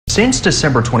Since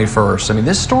December 21st, I mean,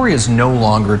 this story is no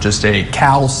longer just a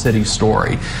Cal City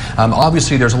story.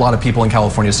 Obviously, there's a lot of people in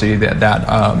California City that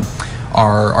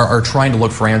are trying to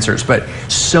look for answers, but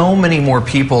so many more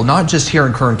people, not just here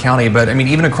in Kern County, but I mean,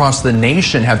 even across the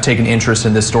nation, have taken interest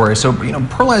in this story. So, you know,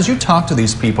 Perla, as you talk to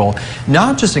these people,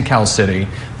 not just in Cal City,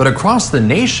 but across the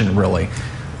nation, really,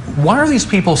 why are these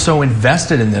people so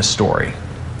invested in this story?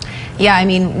 Yeah, I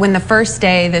mean, when the first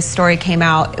day this story came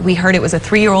out, we heard it was a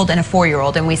 3-year-old and a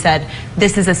 4-year-old, and we said,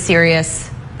 this is a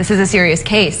serious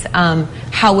case.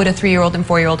 How would a 3-year-old and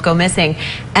 4-year-old go missing?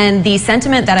 And the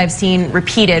sentiment that I've seen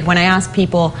repeated when I ask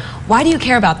people, why do you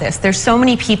care about this? There's so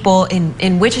many people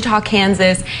in Wichita,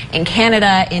 Kansas, in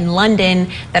Canada, in London,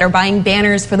 that are buying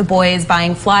banners for the boys,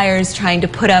 buying flyers, trying to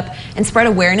put up and spread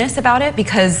awareness about it,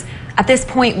 because at this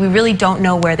point, we really don't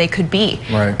know where they could be.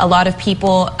 Right. A lot of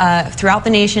people throughout the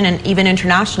nation and even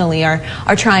internationally are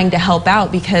trying to help out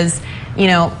because, you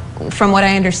know, from what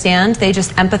I understand, they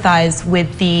just empathize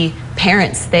with the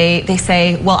parents. They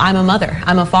say, well, I'm a mother,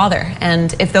 I'm a father,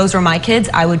 and if those were my kids,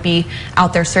 I would be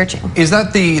out there searching. Is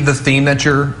that the theme that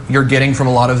you're getting from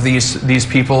a lot of these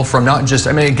people? From not just,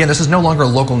 I mean, again, this is no longer a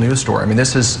local news story. I mean,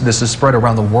 this is spread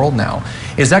around the world now.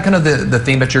 Is that kind of the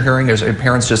theme that you're hearing? Is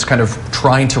parents just kind of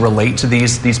trying to relate to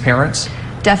these parents?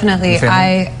 Definitely.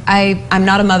 I'm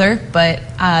not a mother, but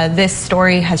this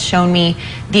story has shown me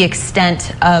the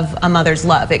extent of a mother's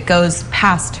love. It goes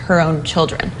past her own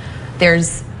children.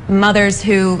 There's mothers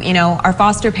who, you know, are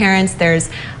foster parents. There's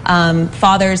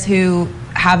fathers who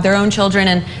have their own children,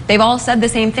 and they've all said the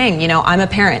same thing. You know, I'm a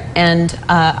parent, and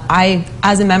I,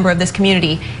 as a member of this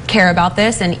community, care about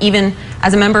this, and even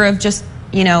as a member of just,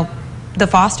 you know, the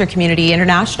foster community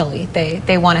internationally,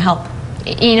 they want to help.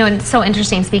 You know, it's so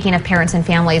interesting, speaking of parents and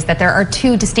families, that there are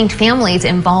two distinct families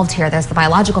involved here. There's the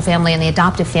biological family and the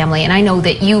adoptive family. And I know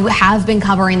that you have been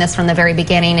covering this from the very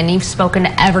beginning, and you've spoken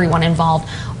to everyone involved.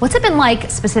 What's it been like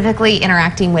specifically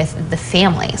interacting with the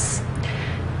families?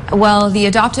 Well, the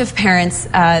adoptive parents,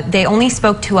 they only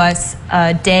spoke to us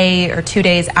a day or 2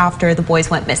 days after the boys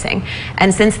went missing.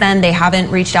 And since then, they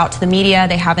haven't reached out to the media.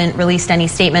 They haven't released any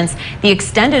statements. The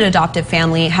extended adoptive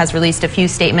family has released a few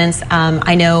statements.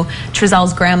 I know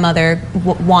Trezel's grandmother,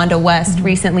 Wanda West,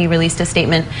 recently released a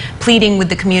statement pleading with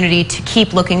the community to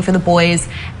keep looking for the boys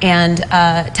and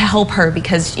to help her,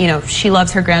 because, you know, she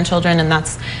loves her grandchildren, and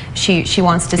that's, she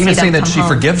wants to see them come home. Even saying that she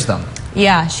forgives them.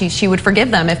 Yeah, she would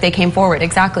forgive them if they came forward,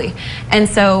 exactly. And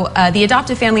so the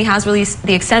adoptive family has released,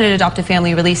 the extended adoptive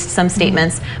family released some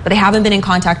statements, but they haven't been in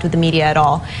contact with the media at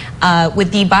all.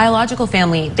 With the biological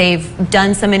family, they've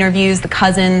done some interviews, the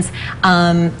cousins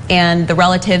and the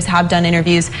relatives have done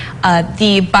interviews.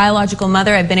 The biological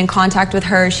mother, I've been in contact with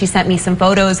her. She sent me some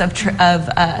photos of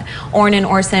Orrin and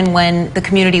Orson when the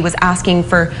community was asking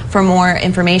for more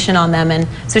information on them. And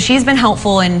so she's been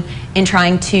helpful in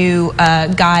trying to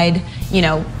guide, you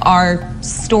know, our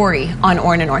story on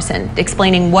Orrin and Orson,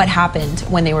 explaining what happened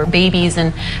when they were babies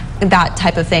and that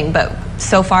type of thing. But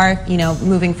so far, you know,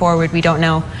 moving forward, we don't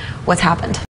know what's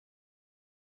happened.